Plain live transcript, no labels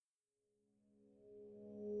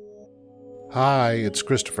Hi, it's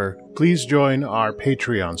Christopher. Please join our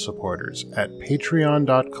Patreon supporters at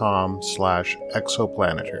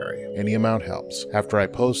patreon.com/exoplanetary. Any amount helps. After I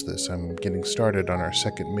post this, I'm getting started on our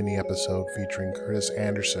second mini-episode featuring Curtis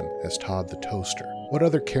Anderson as Todd the Toaster. What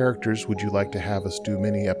other characters would you like to have us do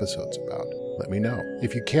mini-episodes about? Let me know.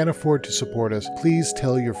 If you can't afford to support us, please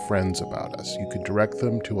tell your friends about us. You can direct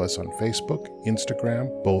them to us on Facebook, Instagram,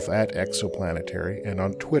 both at Exoplanetary, and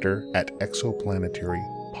on Twitter at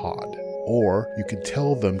ExoplanaryPod. Or you can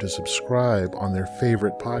tell them to subscribe on their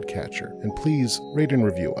favorite podcatcher. And please rate and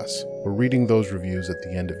review us. We're reading those reviews at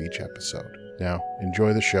the end of each episode. Now,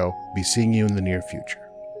 enjoy the show. Be seeing you in the near future.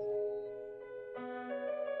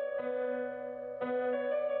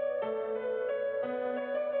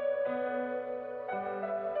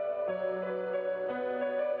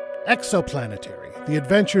 Exoplanetary, the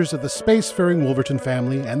adventures of the spacefaring Wolverton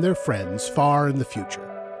family and their friends far in the future.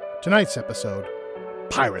 Tonight's episode,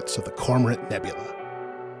 Pirates of the Cormorant Nebula.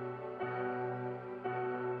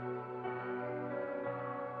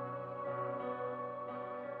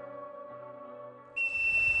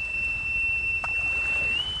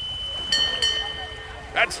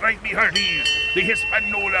 That's right, me hearties. The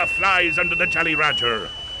Hispaniola flies under the Jolly Roger.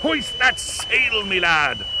 Hoist that sail, me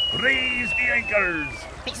lad. Raise the anchors.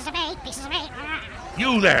 Pieces of eight, pieces of eight.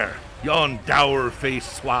 You there, yon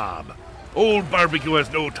dour-faced swab. Old Barbecue has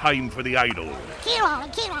no time for the idle. Keep on.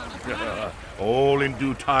 All in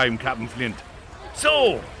due time, Captain Flint.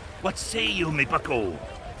 So, what say you, me bucko?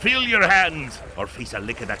 Fill your hands, or face a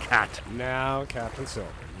lick of the cat. Now, Captain Silver,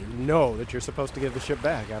 you know that you're supposed to give the ship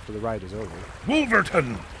back after the ride is over.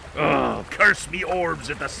 Wolverton! Oh, curse me orbs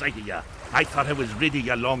at the sight of ya. I thought I was rid of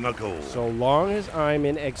ya long ago. So long as I'm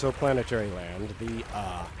in Exoplanetary land, the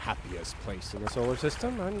happiest place in the solar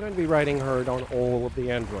system, I'm going to be riding herd on all of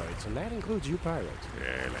the androids, and that includes you pirates.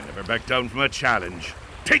 Well, I never back down from a challenge.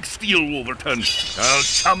 Take steel, Wolverton. I'll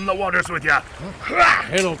chum the waters with ya.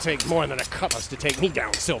 It'll take more than a cutlass to take me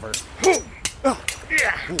down, Silver. You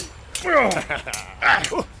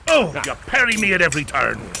parry me at every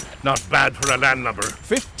turn. Not bad for a landlubber.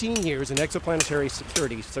 15 years in Exoplanetary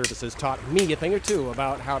security services taught me a thing or two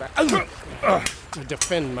about how to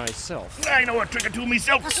defend myself. I know a trick or two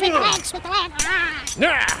myself. Sweep the leg. Thanks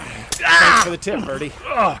for the tip, Birdie.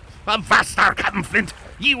 Avast there, Captain Flint.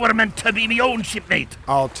 You were meant to be me own shipmate.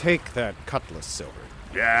 I'll take that cutlass, Silver.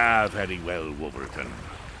 Yeah, very well, Wolverton.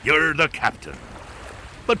 You're the captain.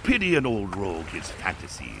 But pity an old rogue his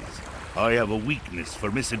fantasies. I have a weakness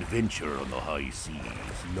for misadventure on the high seas.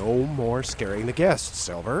 No more scaring the guests,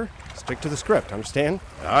 Silver. Stick to the script, understand?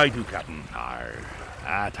 I do, Captain.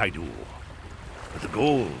 That I do. But the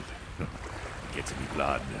gold gets in me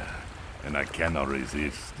blood, and I cannot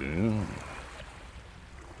resist.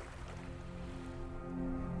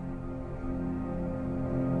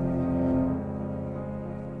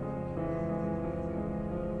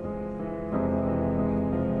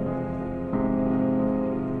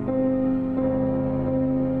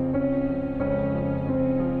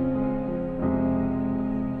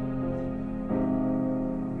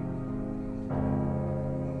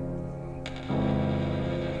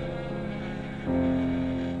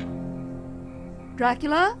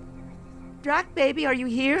 Dracula? Drac, baby, are you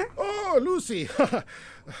here? Oh, Lucy!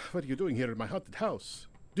 What are you doing here in my haunted house?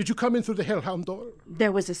 Did you come in through the hellhound door?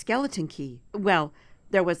 There was a skeleton key. Well,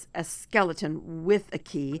 there was a skeleton with a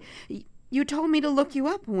key. You told me to look you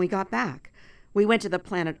up when we got back. We went to the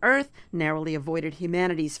planet Earth, narrowly avoided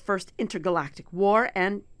humanity's first intergalactic war,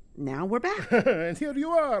 and now we're back. And here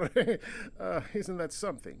you are. Isn't that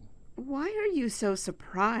something? Why are you so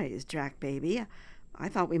surprised, Drac, baby? I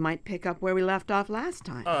thought we might pick up where we left off last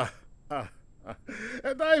time.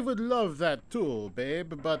 And I would love that too,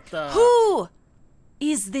 babe, but, Who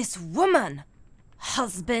is this woman?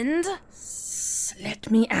 Husband? Let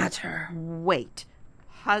me at her. Wait.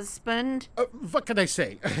 Husband? What can I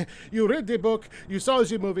say? You read the book, you saw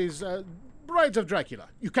the movies, Brides of Dracula.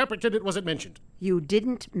 You can't pretend it wasn't mentioned. You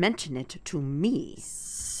didn't mention it to me.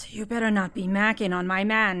 You better not be macking on my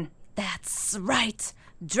man. That's right.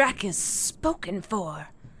 Drac is spoken for.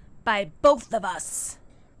 By both of us.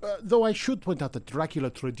 Though I should point out that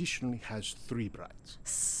Dracula traditionally has 3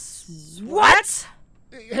 brides. What?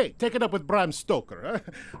 Hey, take it up with Bram Stoker, huh?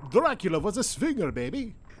 Dracula was a swinger,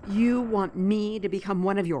 baby. You want me to become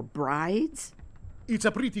one of your brides? It's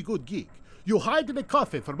a pretty good gig. You hide in a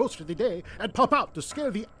coffin for most of the day and pop out to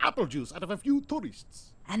scare the apple juice out of a few tourists.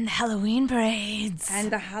 And Halloween parades.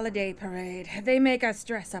 And the holiday parade. They make us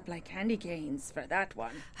dress up like candy canes for that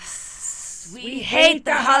one. We hate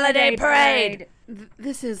the holiday parade.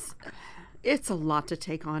 It's a lot to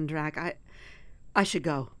take on, Drac. I should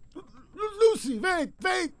go. Lucy, wait,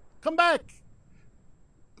 come back.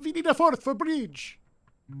 We need a fourth for bridge.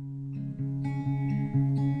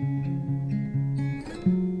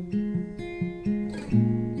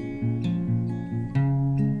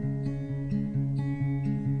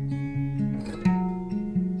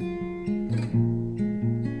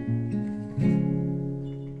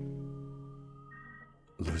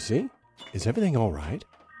 Lucy, is everything all right?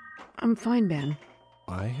 I'm fine, Ben.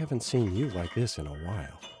 I haven't seen you like this in a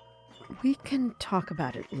while. We can talk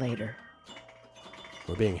about it later.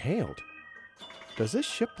 We're being hailed. Does this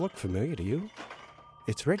ship look familiar to you?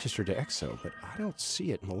 It's registered to Exo, but I don't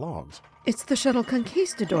see it in the logs. It's the shuttle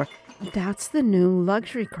Conquistador. That's the new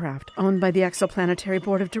luxury craft owned by the Exoplanetary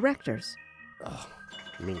Board of Directors. Ugh,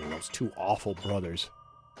 meaning those two awful brothers.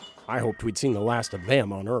 I hoped we'd seen the last of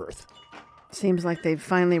them on Earth. Seems like they've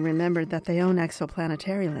finally remembered that they own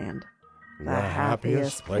Exoplanetary land. The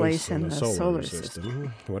happiest place in the solar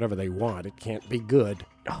system. Whatever they want, it can't be good.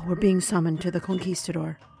 Oh, we're being summoned to the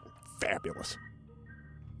Conquistador. Fabulous.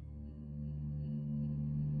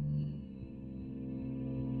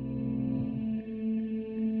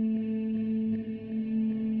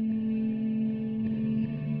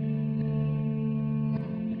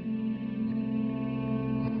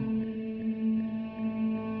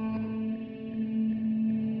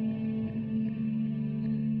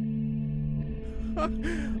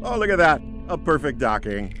 Oh, look at that. A perfect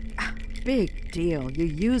docking. Big deal. You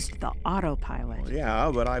used the autopilot.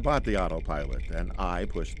 Yeah, but I bought the autopilot, and I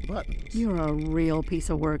pushed the buttons. You're a real piece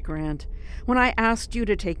of work, Grant. When I asked you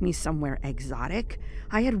to take me somewhere exotic,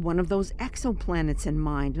 I had one of those exoplanets in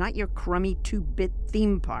mind, not your crummy 2-bit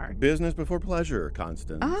theme park. Business before pleasure,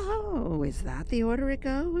 Constance. Oh, is that the order it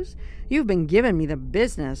goes? You've been giving me the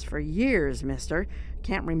business for years, mister.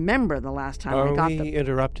 Can't remember the last time I got the... Are we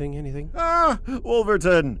interrupting anything? Ah,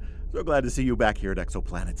 Wolverton. So glad to see you back here at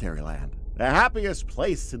Exoplanetary Land. The happiest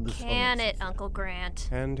place in the solar Can it, system. Uncle Grant?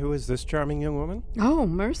 And who is this charming young woman? Oh,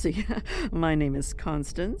 mercy. My name is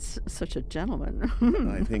Constance. Such a gentleman.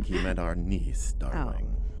 I think he meant our niece,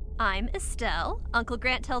 darling. I'm Estelle. Uncle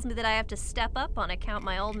Grant tells me that I have to step up on account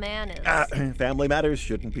my old man is... Family matters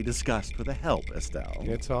shouldn't be discussed with a help, Estelle.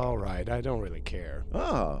 It's all right. I don't really care.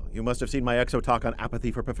 Oh, you must have seen my Exo talk on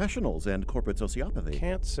apathy for professionals and corporate sociopathy.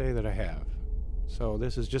 Can't say that I have. So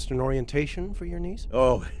this is just an orientation for your niece?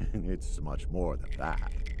 Oh, it's much more than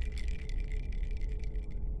that.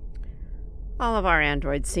 All of our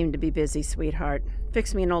androids seem to be busy, sweetheart.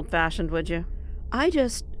 Fix me an old-fashioned, would you?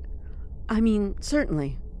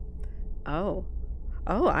 Certainly. Oh,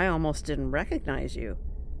 I almost didn't recognize you.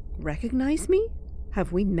 Recognize me?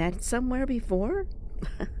 Have we met somewhere before?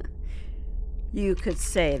 You could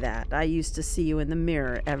say that. I used to see you in the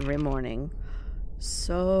mirror every morning.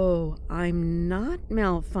 So, I'm not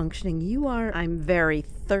malfunctioning. You are. I'm very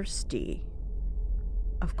thirsty.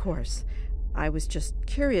 Of course. I was just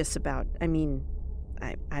curious about,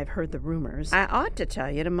 I've heard the rumors. I ought to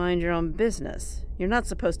tell you to mind your own business. You're not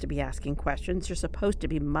supposed to be asking questions. You're supposed to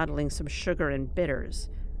be muddling some sugar and bitters.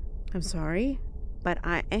 I'm sorry, but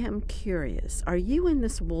I am curious. Are you and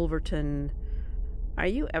this Wolverton... Are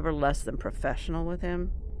you ever less than professional with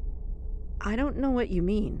him? I don't know what you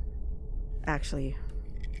mean. Actually,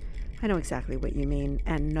 I know exactly what you mean,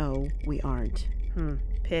 and no, we aren't.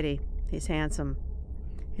 Pity. He's handsome.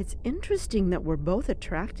 It's interesting that we're both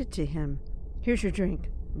attracted to him. Here's your drink.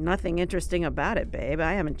 Nothing interesting about it, babe.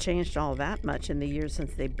 I haven't changed all that much in the years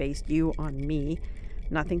since they based you on me.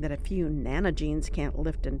 Nothing that a few nanogenes can't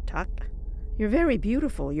lift and tuck. You're very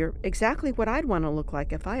beautiful. You're exactly what I'd want to look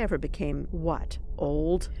like if I ever became, what,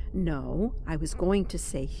 old? No, I was going to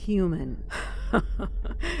say human.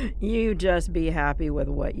 You just be happy with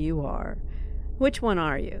what you are. Which one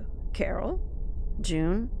are you? Carol?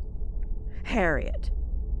 June? Harriet?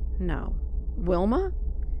 No. Wilma?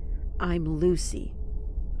 I'm Lucy.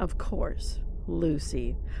 Of course,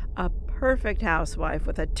 Lucy. A perfect housewife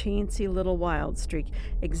with a teensy little wild streak.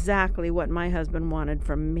 Exactly what my husband wanted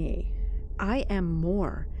from me. I am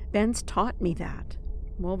more. Ben's taught me that.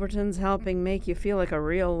 Wolverton's helping make you feel like a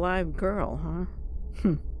real live girl,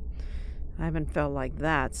 huh? I haven't felt like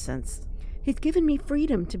that since... He's given me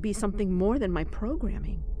freedom to be something more than my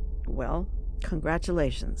programming. Well,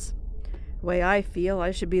 congratulations. The way I feel, I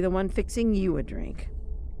should be the one fixing you a drink.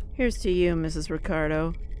 Here's to you, Mrs.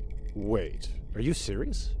 Ricardo. Wait, are you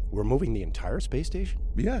serious? We're moving the entire space station?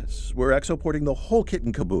 Yes, we're exoporting the whole kit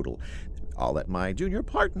and caboodle. I'll let my junior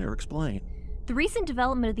partner explain. The recent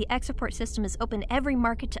development of the Exoport system has opened every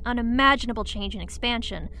market to unimaginable change and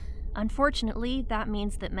expansion. Unfortunately, that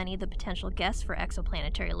means that many of the potential guests for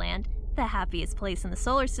Exoplanetary Land, the happiest place in the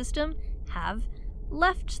solar system, have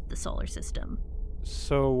left the solar system.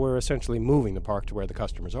 So we're essentially moving the park to where the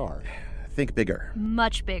customers are. think bigger.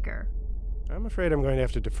 Much bigger. I'm afraid I'm going to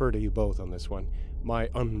have to defer to you both on this one. My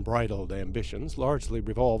unbridled ambitions largely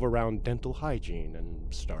revolve around dental hygiene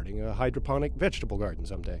and starting a hydroponic vegetable garden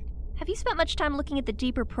someday. Have you spent much time looking at the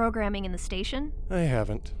deeper programming in the station? I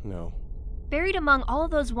haven't, no. Buried among all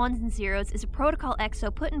of those ones and zeros is a protocol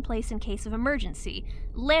Exo put in place in case of emergency,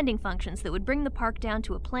 landing functions that would bring the park down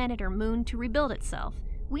to a planet or moon to rebuild itself.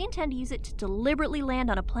 We intend to use it to deliberately land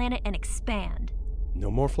on a planet and expand.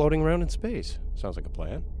 No more floating around in space. Sounds like a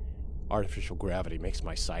plan. Artificial gravity makes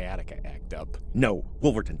my sciatica act up. No,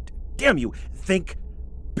 Wolverton, damn you, think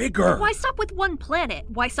bigger. Why stop with one planet?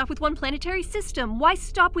 Why stop with one planetary system? Why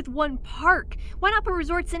stop with one park? Why not put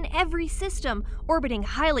resorts in every system, orbiting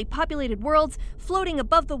highly populated worlds, floating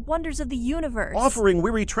above the wonders of the universe? Offering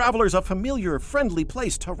weary travelers a familiar, friendly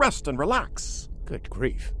place to rest and relax. Good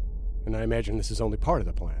grief. And I imagine this is only part of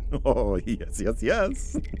the plan. Oh,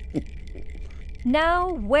 yes.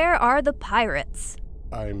 Now, where are the pirates?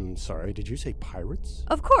 I'm sorry, did you say pirates?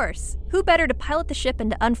 Of course. Who better to pilot the ship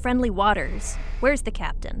into unfriendly waters? Where's the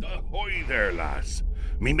captain? Ahoy there, lass.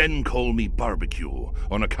 Me men call me Barbecue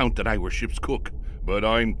on account that I were ship's cook, but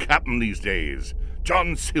I'm captain these days.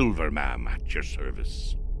 John Silver, ma'am, at your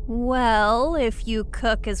service. Well, if you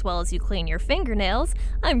cook as well as you clean your fingernails,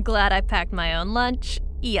 I'm glad I packed my own lunch.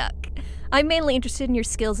 Yuck. I'm mainly interested in your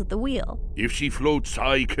skills at the wheel. If she floats,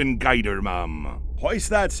 I can guide her, ma'am.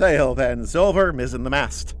 Hoist that sail, then, Silver, mizzen the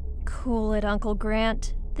mast. Cool it, Uncle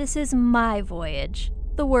Grant. This is my voyage.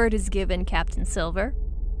 The word is given, Captain Silver.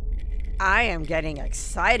 I am getting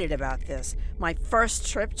excited about this. My first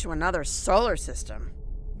trip to another solar system.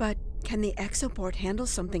 But can the exoport handle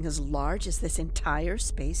something as large as this entire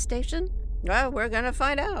space station? Well, we're gonna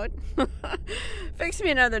find out. Fix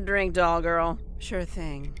me another drink, doll girl. Sure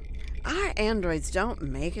thing. Our androids don't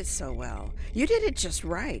make it so well. You did it just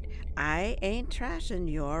right. I ain't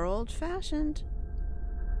trashing your old-fashioned.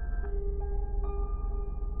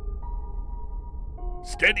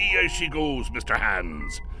 Steady as she goes, Mr.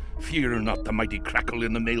 Hands. Fear not the mighty crackle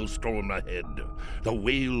in the maelstrom ahead. The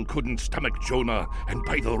whale couldn't stomach Jonah, and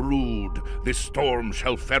by the rood, this storm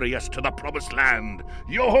shall ferry us to the promised land.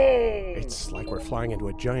 Yo-ho! It's like we're flying into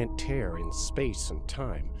a giant tear in space and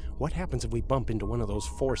time. What happens if we bump into one of those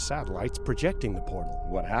 4 satellites projecting the portal?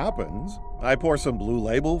 What happens? I pour some blue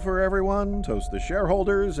label for everyone, toast the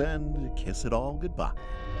shareholders, and kiss it all goodbye.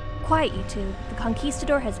 Quiet, you two. The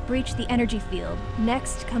Conquistador has breached the energy field.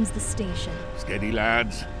 Next comes the station. Steady,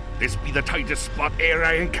 lads. This be the tightest spot e'er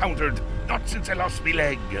I encountered, not since I lost me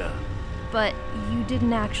leg. But you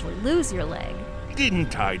didn't actually lose your leg.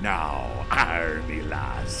 Didn't I now? Me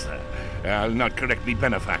lass. I'll not correct me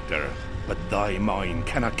benefactor, but thy mind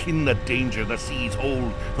cannot kin the danger the seas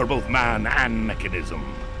hold for both man and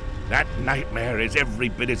mechanism. That nightmare is every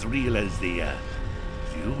bit as real as the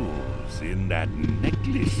jewels in that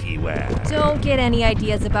necklace ye wear. Don't get any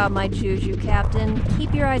ideas about my juju, Captain.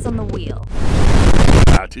 Keep your eyes on the wheel.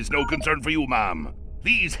 That is no concern for you, ma'am.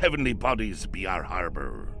 These heavenly bodies be our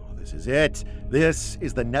harbor. This is it. This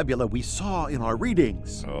is the nebula we saw in our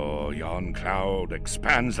readings. Oh, yon cloud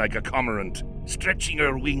expands like a cormorant, stretching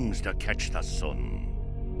her wings to catch the sun.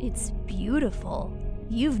 It's beautiful.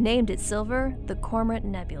 You've named it, Silver, the Cormorant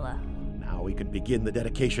Nebula. Now we can begin the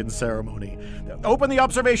dedication ceremony. Open the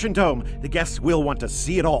observation dome. The guests will want to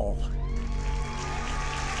see it all.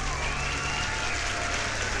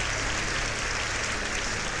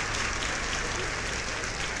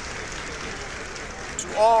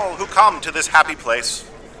 To all who come to this happy place,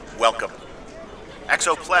 welcome.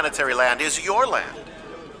 Exoplanetary land is your land.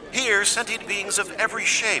 Here, sentient beings of every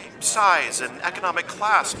shape, size, and economic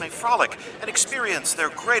class may frolic and experience their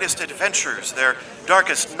greatest adventures, their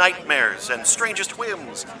darkest nightmares, and strangest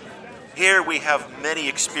whims. Here we have many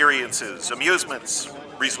experiences, amusements,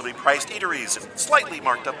 reasonably priced eateries, and slightly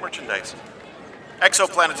marked up merchandise.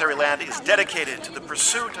 Exoplanetary land is dedicated to the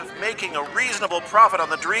pursuit of making a reasonable profit on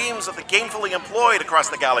the dreams of the gainfully employed across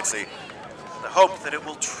the galaxy. The hope that it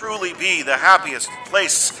will truly be the happiest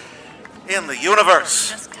place in the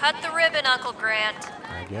universe. Just cut the ribbon, Uncle Grant.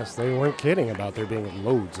 I guess they weren't kidding about there being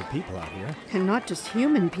loads of people out here. And not just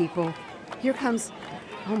human people. Here comes...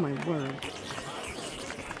 Oh, my word.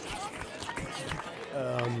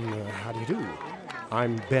 How do you do?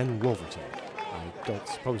 I'm Ben Wolverton. I don't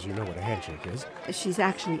suppose you know what a handshake is. She's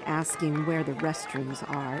actually asking where the restrooms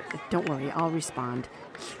are. Don't worry, I'll respond.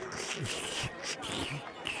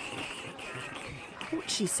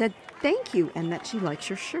 She said thank you and that she likes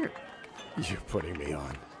your shirt. You're putting me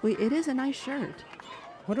on. Well, it is a nice shirt.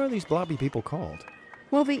 What are these blobby people called?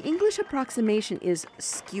 Well, the English approximation is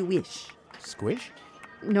skewish. Squish?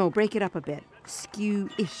 No, break it up a bit.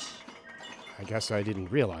 Skewish. I guess I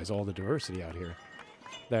didn't realize all the diversity out here.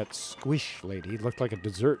 That squish lady looked like a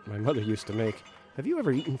dessert my mother used to make. Have you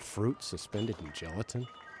ever eaten fruit suspended in gelatin?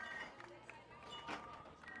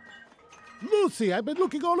 Lucy, I've been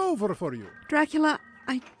looking all over for you. Dracula,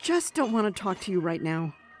 I just don't want to talk to you right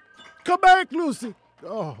now. Come back, Lucy.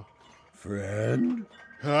 Oh, Friend?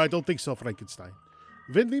 I don't think so, Frankenstein.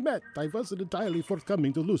 When we met, I wasn't entirely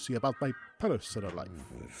forthcoming to Lucy about my personal life.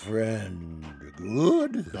 Friend,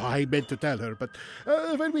 good? I meant to tell her, but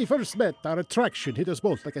when we first met, our attraction hit us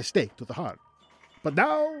both like a stake to the heart. But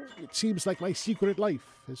now, it seems like my secret life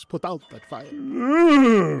has put out that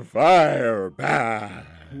fire. Fire bad.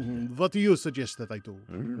 What do you suggest that I do?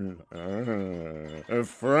 A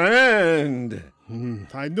friend.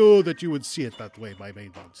 I knew that you would see it that way, my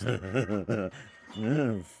main monster.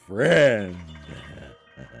 Friend.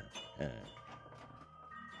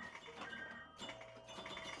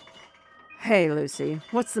 Hey, Lucy,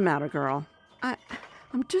 what's the matter, girl?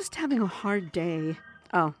 I'm just having a hard day.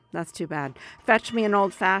 Oh, that's too bad. Fetch me an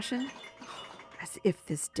old-fashioned? As if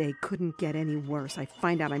this day couldn't get any worse. I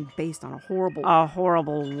find out I'm based on a horrible... A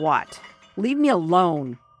horrible what? Leave me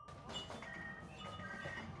alone.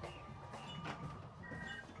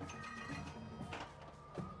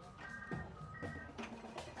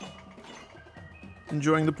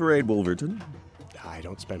 Enjoying the parade, Wolverton? I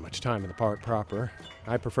don't spend much time in the park proper.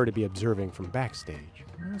 I prefer to be observing from backstage.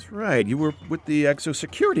 That's right. You were with the Exo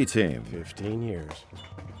security team. 15 years.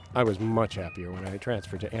 I was much happier when I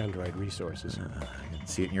transferred to Android Resources. I can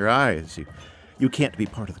see it in your eyes. You can't be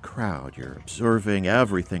part of the crowd. You're observing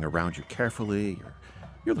everything around you carefully.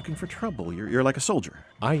 You're looking for trouble. You're like a soldier.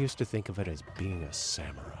 I used to think of it as being a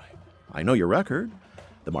samurai. I know your record.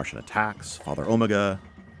 The Martian attacks, Father Omega.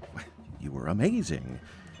 You were amazing.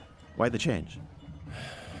 Why the change?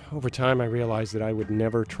 Over time, I realized that I would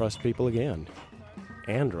never trust people again.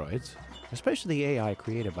 Androids, especially the AI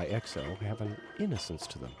created by Exo, have an innocence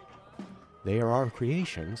to them. They are our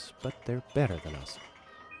creations, but they're better than us.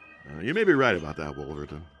 You may be right about that,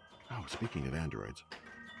 Wolverton. Oh, speaking of androids.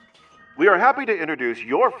 We are happy to introduce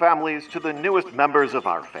your families to the newest members of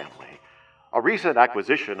our family. A recent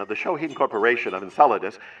acquisition of the Shohin Corporation of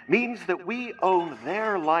Enceladus means that we own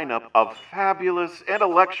their lineup of fabulous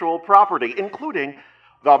intellectual property, including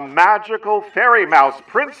the magical fairy mouse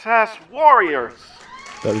Princess Warriors.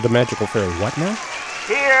 The magical fairy what now?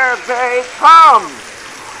 Here they come!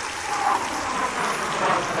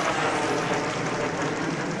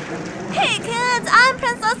 Hey kids, I'm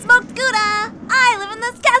Princess Smoked Gouda. I live in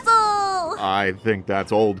this castle. I think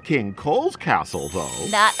that's old King Cole's castle, though.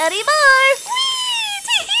 Not anymore. Whee!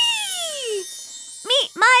 Tee-hee!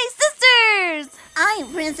 Meet my sisters.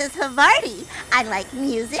 I'm Princess Havarti. I like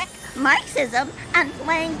music, Marxism, and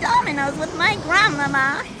playing dominoes with my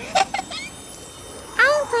grandmama.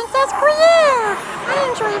 I'm Princess Gruyere. I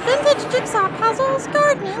enjoy vintage jigsaw puzzles,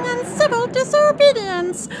 gardening, and civil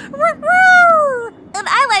disobedience. Woo-woo! And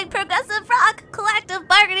I like progressive rock, collective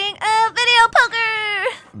bargaining, and video poker.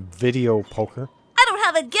 Video poker? I don't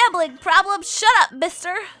have a gambling problem. Shut up,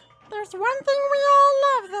 mister. There's one thing we all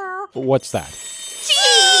love, though. What's that?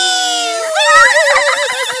 Cheese!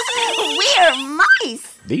 We're mice!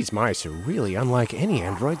 These mice are really unlike any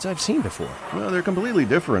androids I've seen before. Well, they're completely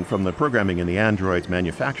different from the programming in the androids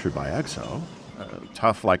manufactured by Exo.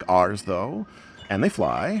 Tough like ours, though. And they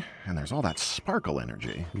fly, and there's all that sparkle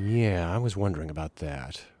energy. Yeah, I was wondering about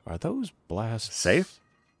that. Are those blasts... Safe?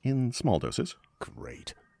 In small doses.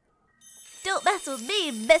 Great. Don't mess with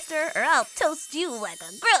me, mister, or I'll toast you like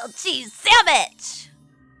a grilled cheese sandwich.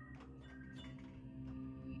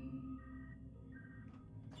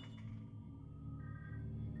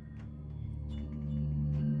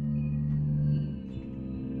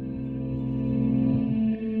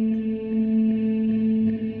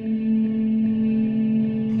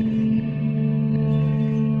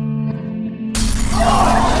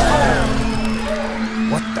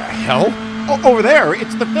 Hell? Over there,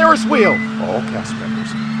 it's the Ferris wheel. All cast members.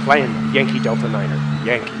 Plan Yankee Delta Niner.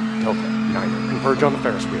 Yankee Delta Niner. Converge on the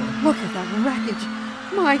Ferris wheel. Look at that wreckage.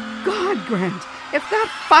 My God, Grant. If that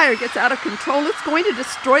fire gets out of control, it's going to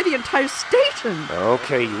destroy the entire station.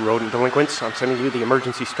 Okay, you rodent delinquents. I'm sending you the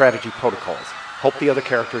emergency strategy protocols. Hope the other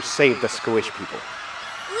characters save the squish people.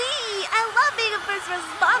 Wee! I love being a first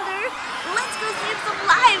responder. Let's go save some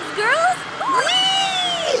lives, girls. Wee!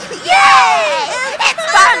 Yay! It's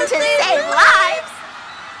fun to save lives!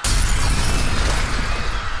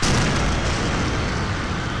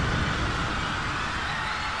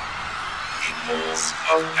 Peoples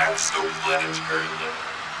of Exoplanetary Land,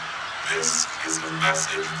 This is a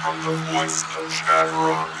message from the voice of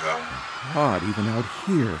Chaturanga. God, even out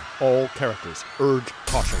here. All characters, urge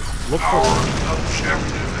caution. Look for... Our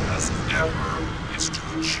objective as ever is to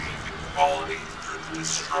achieve equality through the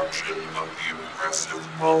destruction of the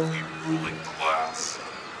oppressive, wealthy ruling class.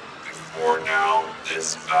 Before now,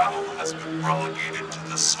 this battle has been relegated to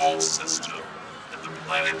the Sol system and the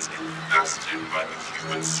planets infested by the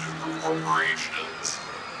human supercorporations.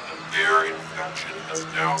 Their infection has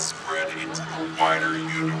now spread into the wider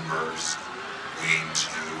universe. We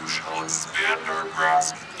too shall expand our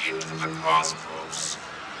grasp into the cosmos.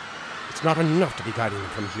 It's not enough to be guiding them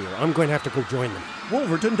from here. I'm going to have to go join them.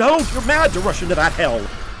 Wolverton, don't! You're mad to rush into that hell!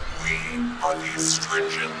 We are the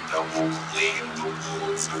astringent that will clean the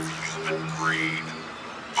wounds of human greed,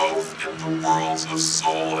 both in the worlds of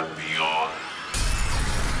Sol and beyond.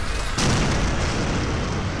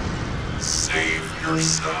 Save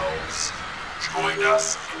yourselves. Join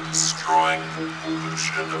us in destroying the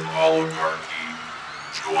pollution of oligarchy.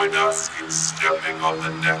 Join us in stepping on the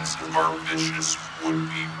necks of our vicious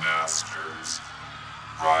would-be masters.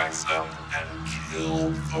 Rise up and kill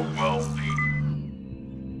the wealthy.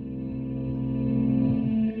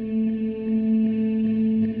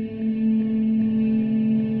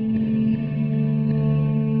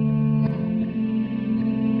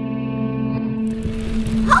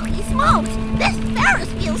 Holy smokes! This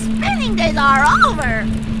Ferris wheel spinning days are over!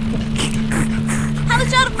 How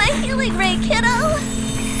much out of my healing ray, kiddo?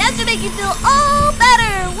 That should make you feel all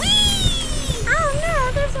better! Whee! Oh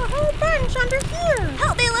no, there's a whole bunch under here.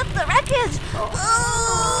 Help me lift the wreckage!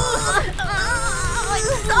 I'm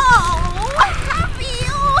so happy!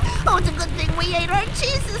 Oh, it's a good thing we ate our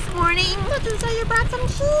cheese this morning. Did you say you brought some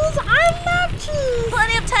cheese? I love cheese.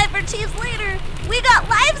 Plenty of time for cheese later. We got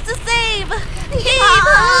lives to save! Keep lift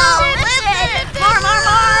it! More!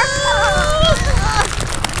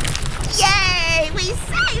 Yay! We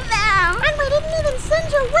saved them! And we didn't even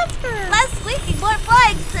send your whiskers. Less squeaking, more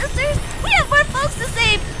flying, sisters! We have more folks to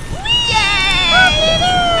save!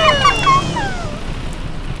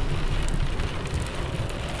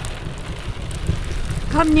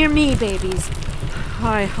 Come near me, babies.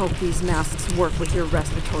 I hope these masks work with your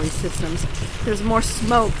respiratory systems. There's more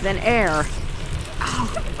smoke than air.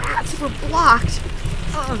 Oh, the rats were blocked.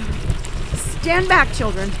 Stand back,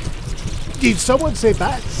 children. Did someone say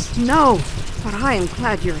bats? No, but I am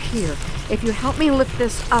glad you're here. If you help me lift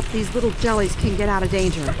this up, these little jellies can get out of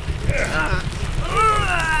danger.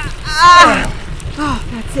 Oh,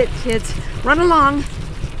 that's it, kids. Run along.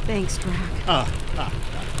 Thanks, Drac.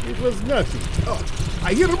 It was nothing. Oh,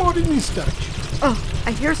 I hear more in this direction. Oh,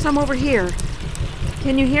 I hear some over here.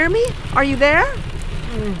 Can you hear me? Are you there?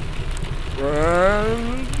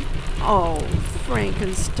 Oh,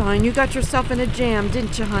 Frankenstein, you got yourself in a jam,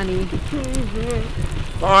 didn't you, honey?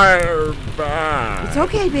 Fire back. It's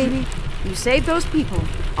okay, baby. You saved those people.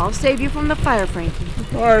 I'll save you from the fire, Frankie.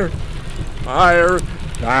 Fire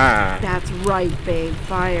bad. That's right, babe.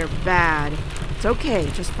 Fire bad. It's okay.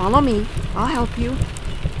 Just follow me. I'll help you.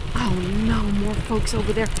 Oh, no. More folks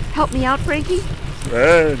over there. Help me out, Frankie.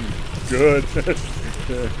 Very good.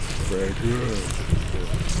 Very good.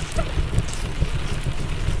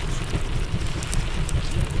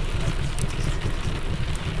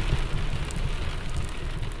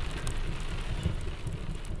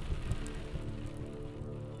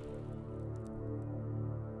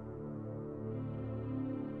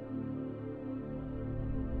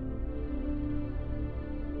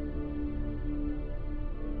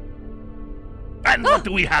 And what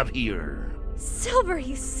do we have here? Silver,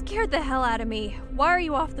 you scared the hell out of me. Why are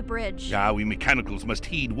you off the bridge? We mechanicals must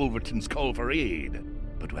heed Wolverton's call for aid.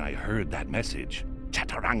 But when I heard that message,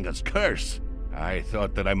 Chaturanga's curse, I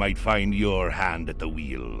thought that I might find your hand at the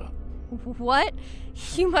wheel. What?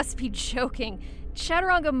 You must be joking.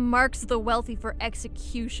 Chaturanga marks the wealthy for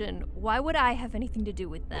execution. Why would I have anything to do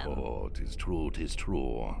with them? Oh, 'tis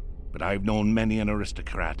true. But I've known many an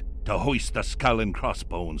aristocrat to hoist the skull and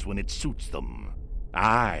crossbones when it suits them.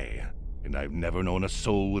 Aye, and I've never known a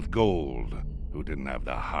soul with gold who didn't have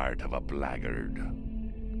the heart of a blackguard.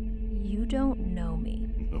 You don't know me.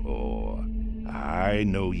 Oh, I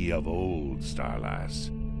know ye of old, Starlass.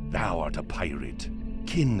 Thou art a pirate,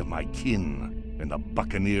 kin of my kin, and the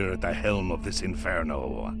buccaneer at the helm of this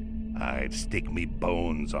inferno. I'd stake me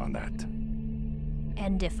bones on that.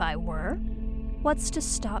 And if I were? What's to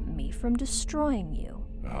stop me from destroying you?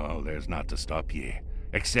 Oh, there's naught to stop ye,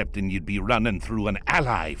 excepting you'd be running through an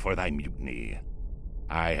ally for thy mutiny.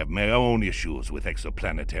 I have my own issues with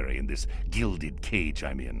Exoplanetary in this gilded cage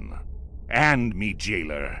I'm in. And me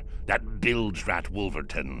jailer, that bilge rat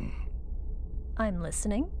Wolverton. I'm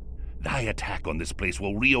listening. Thy attack on this place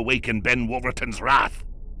will reawaken Ben Wolverton's wrath.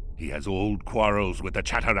 He has old quarrels with the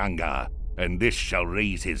Chaturanga, and this shall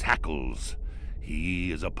raise his hackles.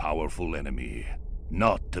 He is a powerful enemy,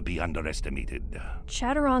 not to be underestimated.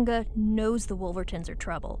 Chaturanga knows the Wolvertons are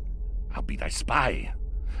trouble. I'll be thy spy.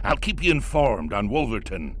 I'll keep you informed on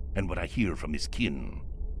Wolverton and what I hear from his kin.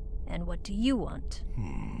 And what do you want?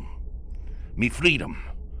 Me freedom.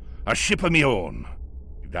 A ship of me own.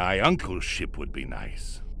 Thy uncle's ship would be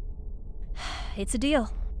nice. It's a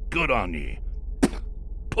deal. Good on ye.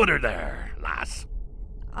 Put her there, lass.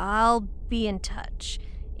 I'll be in touch.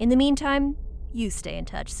 In the meantime, you stay in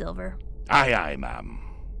touch, Silver. Aye, aye, ma'am.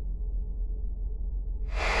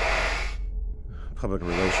 Public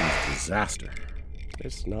relations disaster.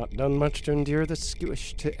 It's not done much to endear the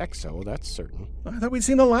squish to Exo, that's certain. I thought we'd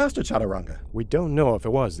seen the last of Chaturanga. We don't know if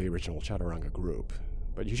it was the original Chaturanga group,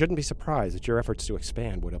 but you shouldn't be surprised that your efforts to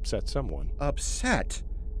expand would upset someone. Upset?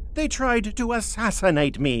 They tried to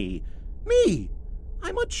assassinate me. Me!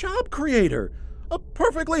 I'm a job creator. A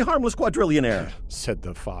perfectly harmless quadrillionaire. Said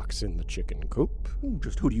the fox in the chicken coop.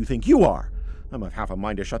 Just who do you think you are? I'm of half a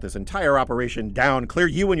mind to shut this entire operation down, clear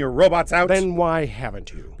you and your robots out. Then why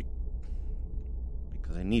haven't you?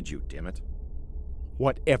 Because I need you, damn it.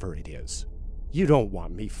 Whatever it is, you don't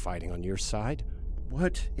want me fighting on your side.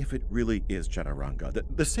 What if it really is Chaturanga,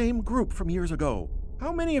 the same group from years ago?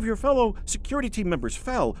 How many of your fellow security team members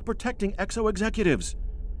fell protecting Exo executives?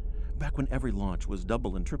 Back when every launch was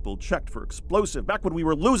double and triple checked for explosive, back when we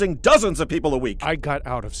were losing dozens of people a week. I got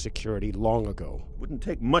out of security long ago. Wouldn't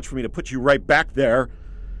take much for me to put you right back there.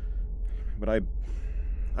 But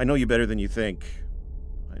I know you better than you think.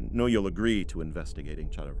 I know you'll agree to investigating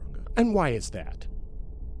Chaturanga. And why is that?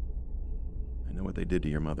 I know what they did to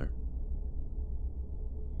your mother.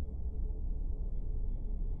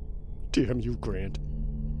 Damn you, Grant.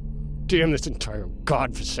 Damn this entire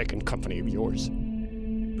godforsaken company of yours.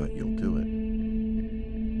 But you'll do it.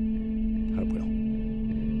 I will.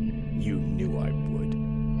 You knew I would.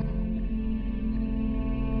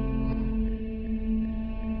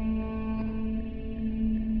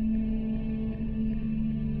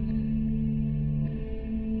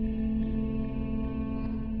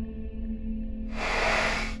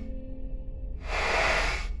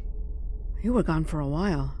 You were gone for a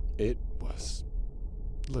while. It was...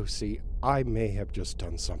 Lucy, I may have just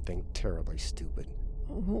done something terribly stupid.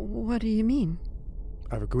 What do you mean?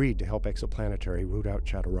 I've agreed to help Exoplanetary root out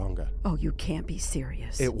Chaturanga. Oh, you can't be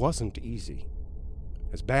serious. It wasn't easy.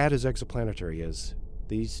 As bad as Exoplanetary is,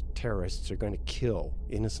 these terrorists are going to kill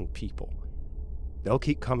innocent people. They'll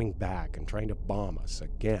keep coming back and trying to bomb us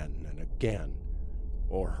again and again,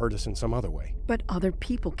 or hurt us in some other way. But other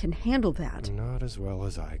people can handle that. Not as well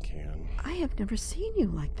as I can. I have never seen you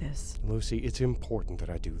like this. Lucy, it's important that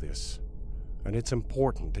I do this. And it's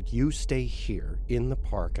important that you stay here in the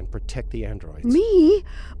park and protect the androids. Me?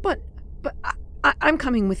 But I'm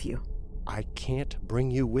coming with you. I can't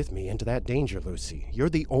bring you with me into that danger, Lucy.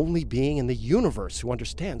 You're the only being in the universe who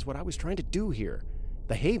understands what I was trying to do here.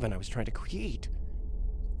 The haven I was trying to create.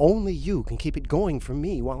 Only you can keep it going for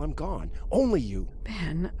me while I'm gone. Only you.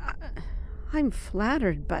 Ben, I'm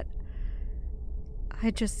flattered, but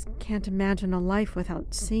I just can't imagine a life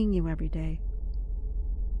without seeing you every day.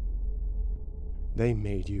 They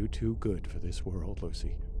made you too good for this world,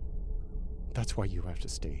 Lucy. That's why you have to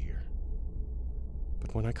stay here.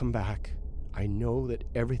 But when I come back, I know that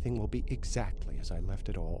everything will be exactly as I left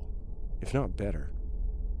it all, if not better.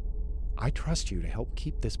 I trust you to help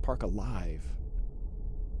keep this park alive,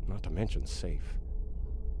 not to mention safe.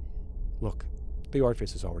 Look, the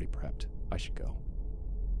orifice is already prepped. I should go.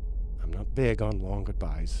 I'm not big on long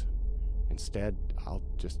goodbyes. Instead, I'll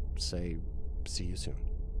just say, see you soon.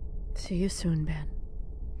 See you soon, Ben.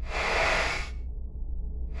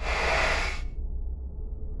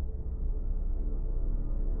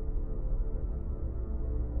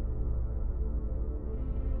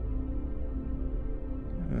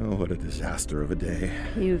 Oh, what a disaster of a day.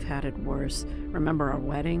 You've had it worse. Remember our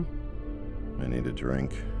wedding? I need a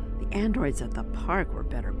drink. The androids at the park were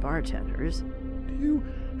better bartenders. Do you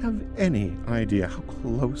have any idea how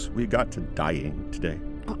close we got to dying today?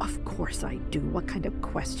 Oh, of course I do. What kind of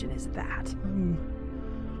question is that?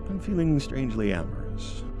 I'm feeling strangely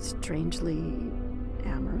amorous. Strangely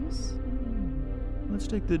amorous? Let's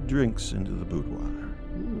take the drinks into the boudoir.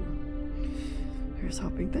 Here's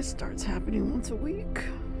hoping this starts happening once a week.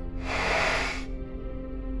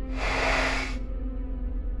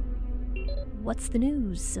 What's the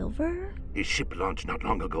news, Silver? His ship launched not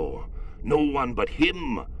long ago. No one but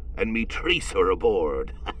him and me tracer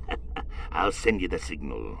aboard. I'll send you the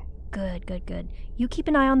signal. Good, good, good. You keep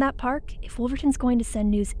an eye on that park. If Wolverton's going to send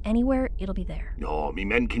news anywhere, it'll be there. No, me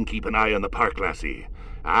men can keep an eye on the park, lassie.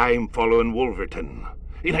 I'm following Wolverton.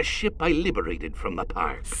 In a ship I liberated from the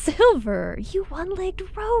park. Silver, you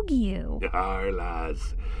one-legged rogue, you. Arr,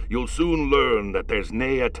 lass. You'll soon learn that there's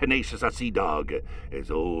nae a tenacious a sea dog as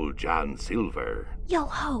old John Silver.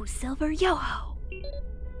 Yo-ho, Silver, yo-ho.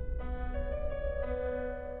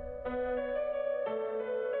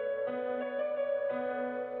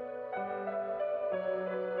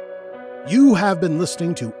 You have been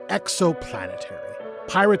listening to Exoplanetary,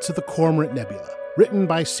 Pirates of the Cormorant Nebula, written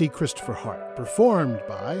by C. Christopher Hart, performed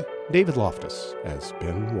by David Loftus as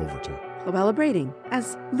Ben Wolverton. Luella Brading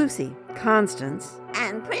as Lucy, Constance,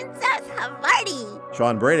 And Princess Havarti.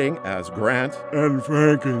 Sean Brading as Grant. and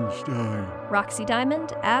Frankenstein. Roxy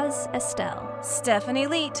Diamond as Estelle. Stephanie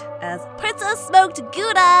Leet as Princess Smoked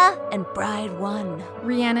Gouda and Bride 1.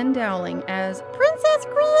 Rhiannon Dowling as Princess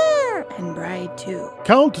Gruyere. and Bride 2.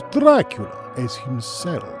 Count Dracula as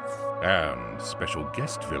himself. And special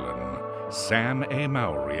guest villain, Sam A.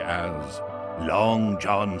 Mowry as Long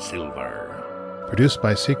John Silver. Produced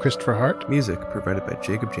by C. Christopher Hart. Music provided by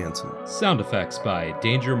Jacob Jansen. Sound effects by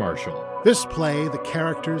Danger Marshall. This play, the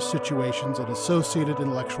characters, situations, and associated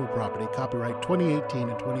intellectual property, copyright 2018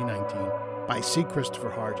 and 2019 by C. Christopher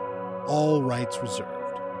Hart, all rights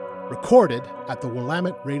reserved. Recorded at the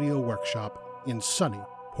Willamette Radio Workshop in sunny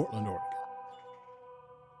Portland, Oregon.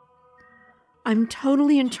 I'm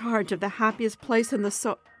totally in charge of the happiest place in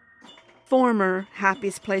the former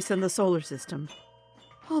happiest place in the solar system.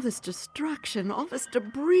 All this destruction, all this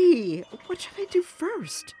debris. What should I do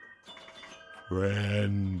first?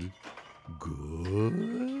 Friend,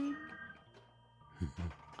 good?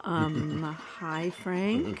 Hi,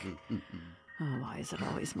 Frank. Oh, why is it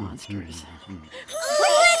always monsters?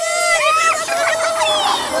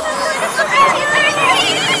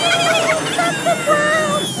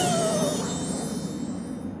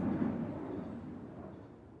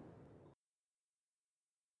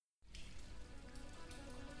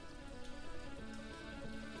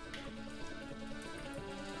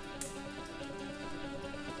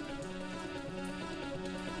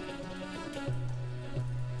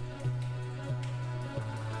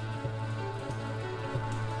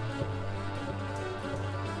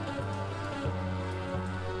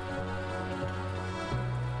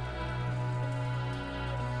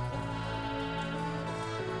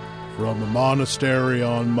 From the monastery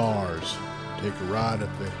on Mars, take a ride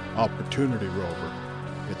at the Opportunity Rover.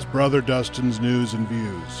 It's Brother Dustin's News and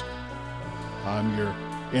Views. I'm your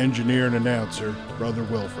engineer and announcer, Brother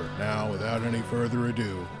Wilford. Now, without any further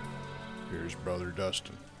ado, here's Brother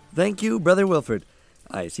Dustin. Thank you, Brother Wilford.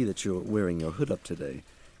 I see that you're wearing your hood up today.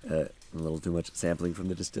 A little too much sampling from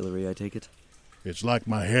the distillery, I take it? It's like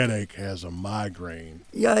my headache has a migraine.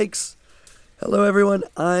 Yikes! Hello, everyone.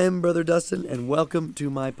 I'm Brother Dustin, and welcome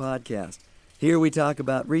to my podcast. Here we talk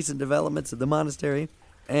about recent developments at the monastery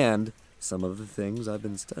and some of the things I've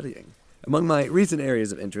been studying. Among my recent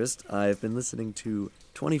areas of interest, I've been listening to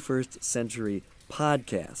 21st century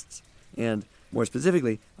podcasts, and more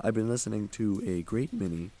specifically, I've been listening to a great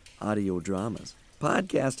many audio dramas.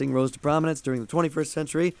 Podcasting rose to prominence during the 21st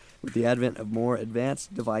century with the advent of more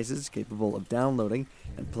advanced devices capable of downloading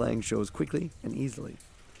and playing shows quickly and easily.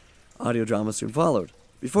 Audio drama soon followed.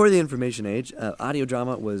 Before the information age, audio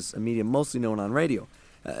drama was a medium mostly known on radio,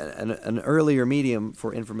 an earlier medium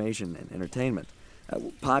for information and entertainment,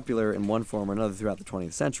 popular in one form or another throughout the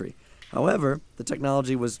 20th century. However, the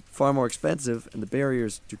technology was far more expensive, and the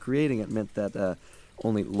barriers to creating it meant that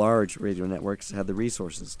only large radio networks had the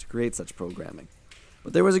resources to create such programming.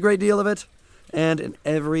 But there was a great deal of it, and in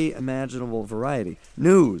every imaginable variety.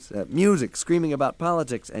 News, music, screaming about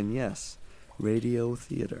politics, and yes, radio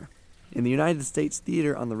theater. In the United States,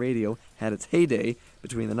 theater on the radio had its heyday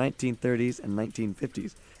between the 1930s and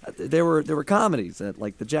 1950s. There were comedies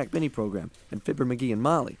like the Jack Benny program and Fibber McGee and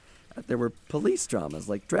Molly. There were police dramas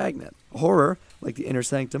like Dragnet, horror like The Inner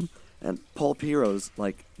Sanctum, and pulp heroes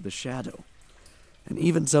like The Shadow. And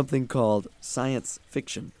even something called science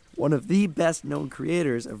fiction. One of the best-known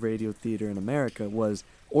creators of radio theater in America was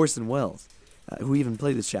Orson Welles, who even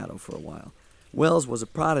played the Shadow for a while. Welles was a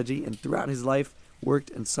prodigy, and throughout his life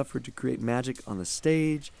worked and suffered to create magic on the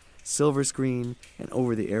stage, silver screen, and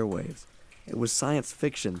over the airwaves. It was science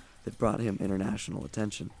fiction that brought him international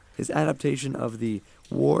attention. His adaptation of The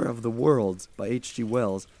War of the Worlds by H.G.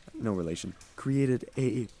 Wells, no relation, created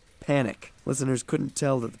a panic. Listeners couldn't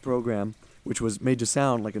tell that the program, which was made to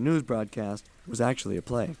sound like a news broadcast, was actually a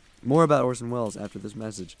play. More about Orson Welles after this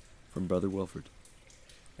message from Brother Wilford.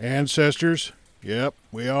 Ancestors? Yep,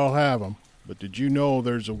 we all have them. But did you know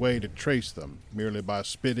there's a way to trace them merely by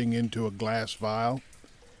spitting into a glass vial?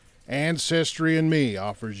 Ancestry and Me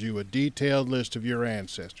offers you a detailed list of your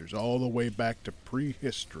ancestors all the way back to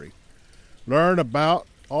prehistory. Learn about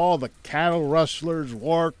all the cattle rustlers,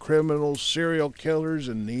 war criminals, serial killers,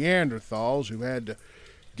 and Neanderthals who had to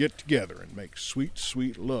get together and make sweet,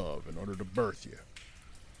 sweet love in order to birth you.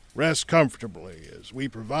 Rest comfortably as we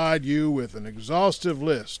provide you with an exhaustive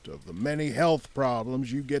list of the many health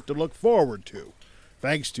problems you get to look forward to,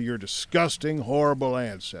 thanks to your disgusting, horrible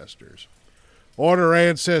ancestors. Order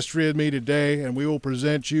Ancestry and Me today, and we will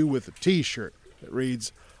present you with a t-shirt that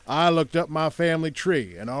reads, I looked up my family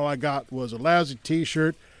tree, and all I got was a lousy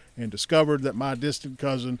t-shirt and discovered that my distant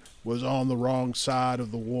cousin was on the wrong side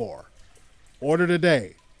of the war. Order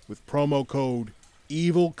today with promo code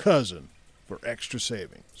EVILCOUSIN for extra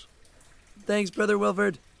savings. Thanks, Brother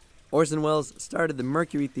Wilford. Orson Welles started the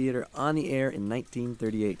Mercury Theater on the air in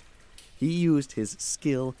 1938. He used his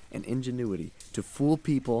skill and ingenuity to fool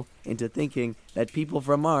people into thinking that people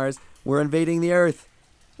from Mars were invading the Earth.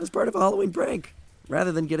 As part of a Halloween prank,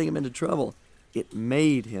 rather than getting him into trouble. It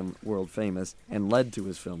made him world famous and led to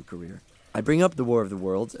his film career. I bring up The War of the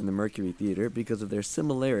Worlds and the Mercury Theater because of their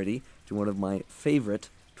similarity to one of my favorite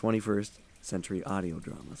 21st century audio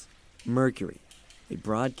dramas, Mercury, a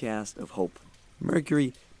broadcast of hope.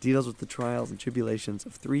 Mercury deals with the trials and tribulations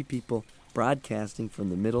of three people broadcasting from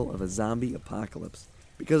the middle of a zombie apocalypse.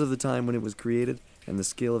 Because of the time when it was created and the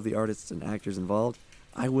skill of the artists and actors involved,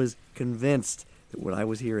 I was convinced that what I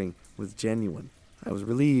was hearing was genuine. I was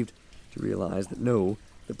relieved to realize that no,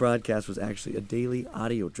 the broadcast was actually a daily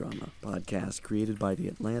audio drama podcast created by the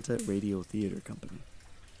Atlanta Radio Theater Company.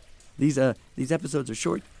 These episodes are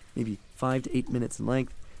short, maybe 5 to 8 minutes in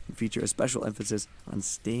length, and feature a special emphasis on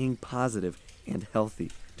staying positive and healthy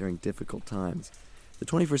during difficult times. The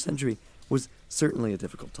 21st century was certainly a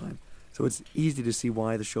difficult time, so it's easy to see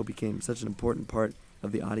why the show became such an important part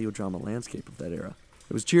of the audio drama landscape of that era.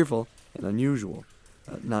 It was cheerful and unusual,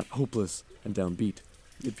 not hopeless and downbeat.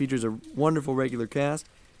 It features a wonderful regular cast,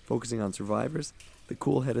 focusing on survivors, the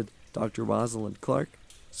cool-headed Dr. Rosalind Clark,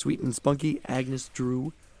 sweet and spunky Agnes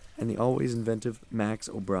Drew, and the always inventive Max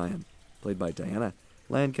O'Brien, played by Diana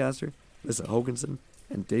Lancaster, Lissa Hoganson,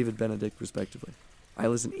 and David Benedict, respectively. I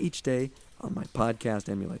listen each day on my podcast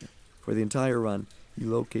emulator. For the entire run,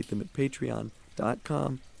 you locate them at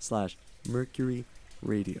patreon.com/Mercury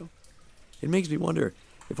Radio. It makes me wonder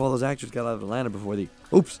if all those actors got out of Atlanta before the...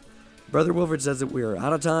 Oops! Brother Wilford says that we're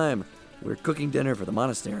out of time. We're cooking dinner for the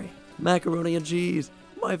monastery. Macaroni and cheese,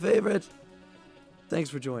 my favorite. Thanks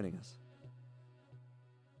for joining us.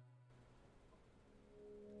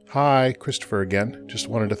 Hi, Christopher again. Just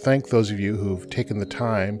wanted to thank those of you who've taken the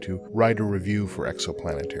time to write a review for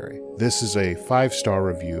Exoplanetary. This is a 5-star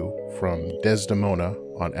review from Desdemona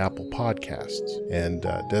on Apple Podcasts. And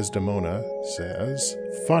Desdemona says,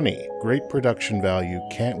 funny, great production value,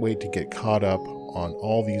 can't wait to get caught up on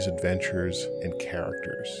all these adventures and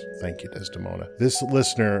characters. Thank you, Desdemona. This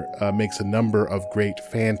listener makes a number of great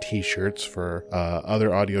fan t-shirts for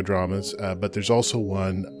other audio dramas, but there's also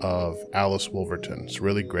one of Alice Wolverton. It's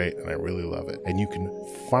really great, and I really love it. And you can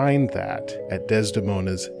find that at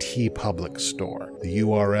Desdemona's TeePublic store. The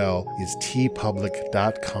URL is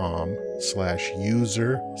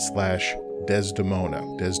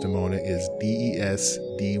teepublic.com/user/Desdemona. Desdemona is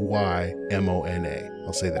DESDYMONA.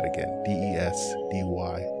 I'll say that again,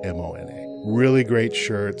 DESDYMONA. Really great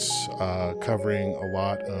shirts covering a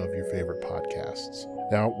lot of your favorite podcasts.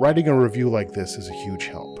 Now, writing a review like this is a huge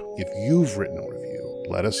help. If you've written a review,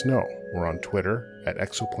 let us know. We're on Twitter at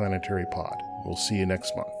ExoplanetaryPod. We'll see you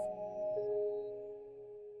next month.